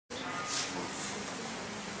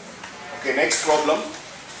Okay, next problem.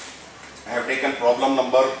 I have taken problem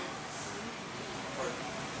number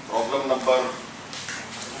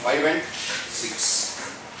 5 and 6.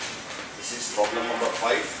 This is problem number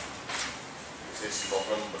 5. This is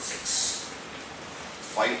problem number 6.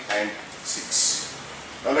 5 and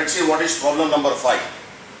 6. Now let's see what is problem number 5.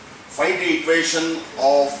 Find the equation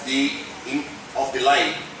of the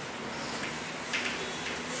line.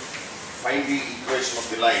 Find the equation of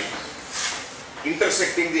the line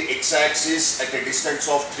intersecting the x-axis at a distance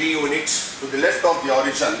of 3 units to the left of the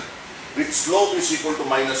origin with slope is equal to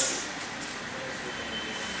 -2.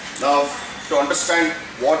 Now, to understand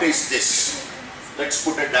what is this, let's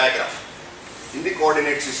put a diagram. In the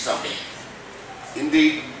coordinate system,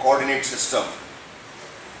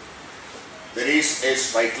 there is a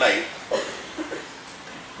straight line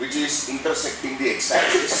which is intersecting the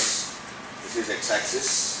x-axis. This is x-axis.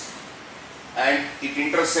 And it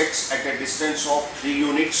intersects at a distance of 3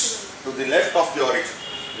 units to the left of the origin.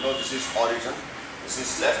 You know, this is origin, this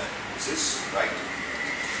is left, this is right.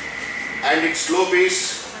 And its slope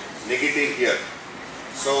is negative here.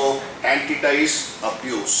 So tan theta is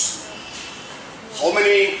obtuse. How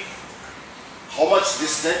much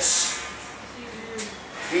distance?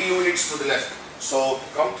 3 units to the left. So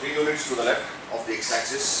come 3 units to the left of the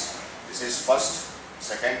x-axis. This is first,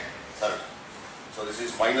 second, third. So this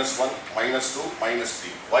is -1, -2,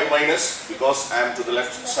 -3. Why minus? Because I am to the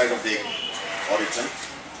left side of the origin.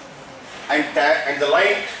 And the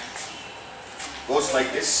line goes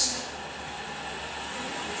like this.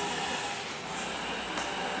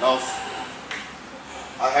 Now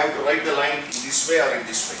I have to write the line in this way or in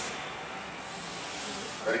this way.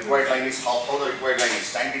 The required line is how the required line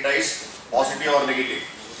is. Tan theta is positive or negative?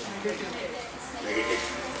 Negative.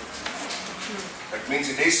 That means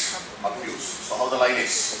it is obtuse. So how the line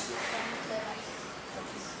is?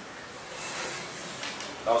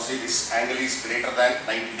 Now see, this angle is greater than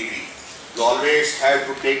 90 degree. You always have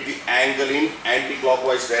to take the angle in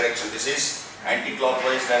anti-clockwise direction. This is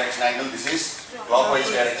anti-clockwise direction angle. This is clockwise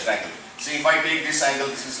direction angle. See, if I take this angle,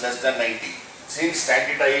 this is less than 90. Since tan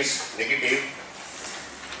theta is negative,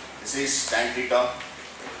 this is tan theta,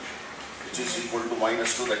 which is equal to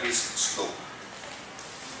 -2, that is slope.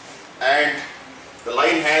 And the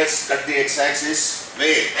line has cut the x-axis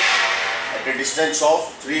where? At a distance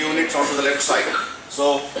of 3 units onto the left side.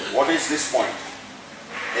 So what is this point?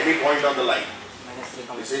 Any point on the line.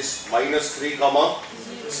 This is -3,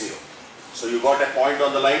 0. So you got a point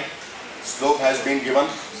on the line. Slope has been given.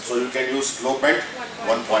 So you can use slope at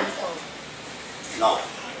 1.4. Now,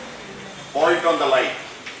 point on the line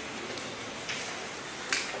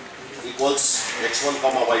equals x1,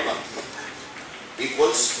 y1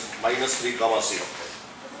 equals -3, 0.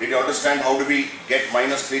 Did you understand how do we get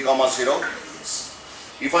 -3, 0?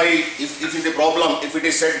 If in the problem, if it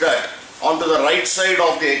is said that onto the right side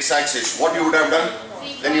of the x-axis, what you would have done?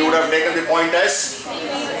 Then you would have taken the point as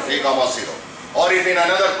 3, 0. Or if in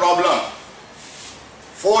another problem,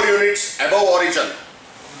 4 units above origin,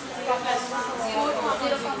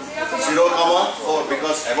 0, 4,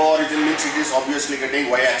 because above origin means it is obviously getting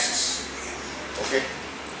y-axis. Okay?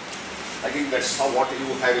 I think that's what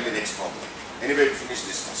you have in the next problem. Anyway, we finish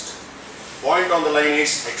this first. Point on the line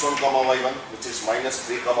is x1, y1, which is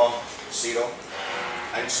 -3, 0,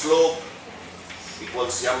 and slope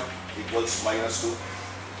equals m equals -2.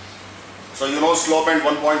 So you know slope and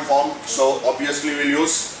 1 point form. So obviously we'll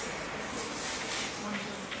use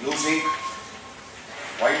using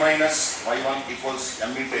y minus y1 equals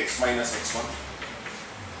m into x minus x1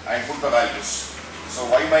 and put the values. So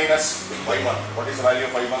y minus y1, what is the value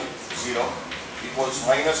of y1? 0 equals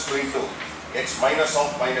 -2 into x minus of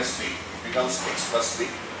 -3 becomes x plus 3.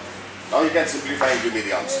 Now you can simplify and give me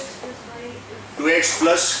the answer. 2x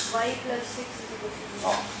plus y plus 6 is equal to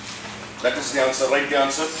 0. That is the answer. Write the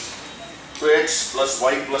answer. 2x plus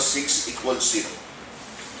y plus 6 equals 0.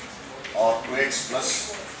 Or 2x plus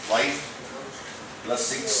y plus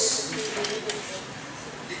 6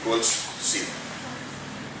 equals 0.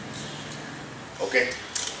 Okay.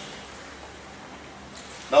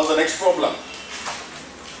 Now the next problem.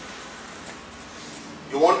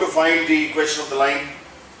 You want to find the equation of the line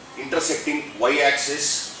intersecting y-axis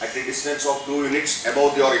at a distance of 2 units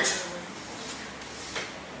above the origin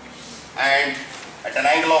and at an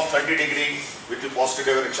angle of 30 degree with the positive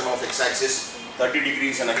direction of x-axis. 30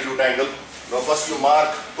 degrees an acute angle. Now first you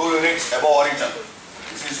mark 2 units above origin.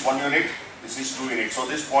 This is 1 unit, this is 2 units. So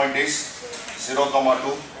this point is 0,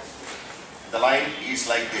 2. The line is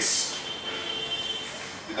like this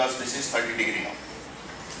because this is 30 degree now.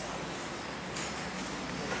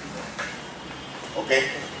 Okay.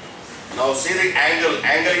 Now see the angle.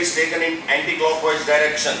 Angle is taken in anti-clockwise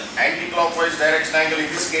direction. Anti-clockwise direction angle in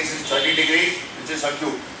this case is 30 degree, which is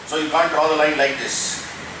acute. So you can't draw the line like this.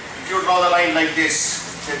 If you draw the line like this,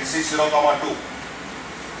 say this is 0, 2.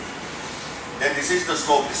 Then this is the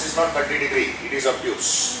slope. This is not 30 degree. It is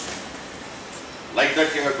obtuse. Like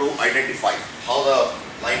that you have to identify how the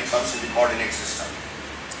line comes in the coordinate system.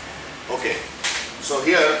 Okay. So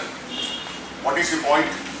here, what is the point?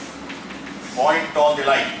 Point on the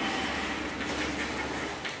line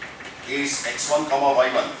is x1,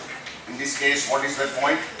 y1. In this case, what is that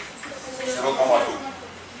point? 0, 2.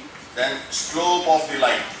 Then slope of the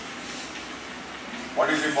line. What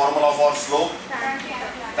is the formula for slope?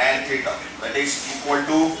 Tan theta. That is equal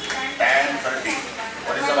to tan 30.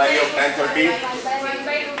 What is the value of tan 30?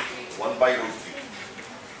 1 by root 3.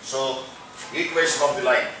 So, equation of the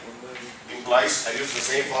line implies, I use the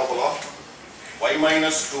same formula, y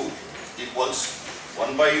minus 2 equals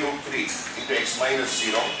 1 by root 3 into x minus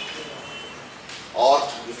 0, or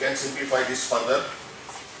you can simplify this further.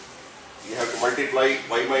 You have to multiply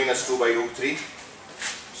y minus 2 by root 3.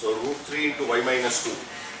 So root 3 into y minus 2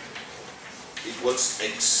 equals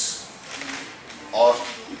x, or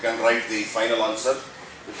you can write the final answer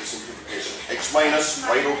with the simplification. X minus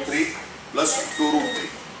y root 3 plus 2 root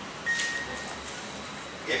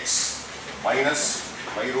 3. X minus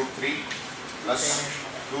y root 3 plus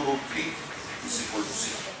 2 root 3 is equal to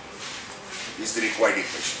 0. Is the required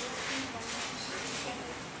equation.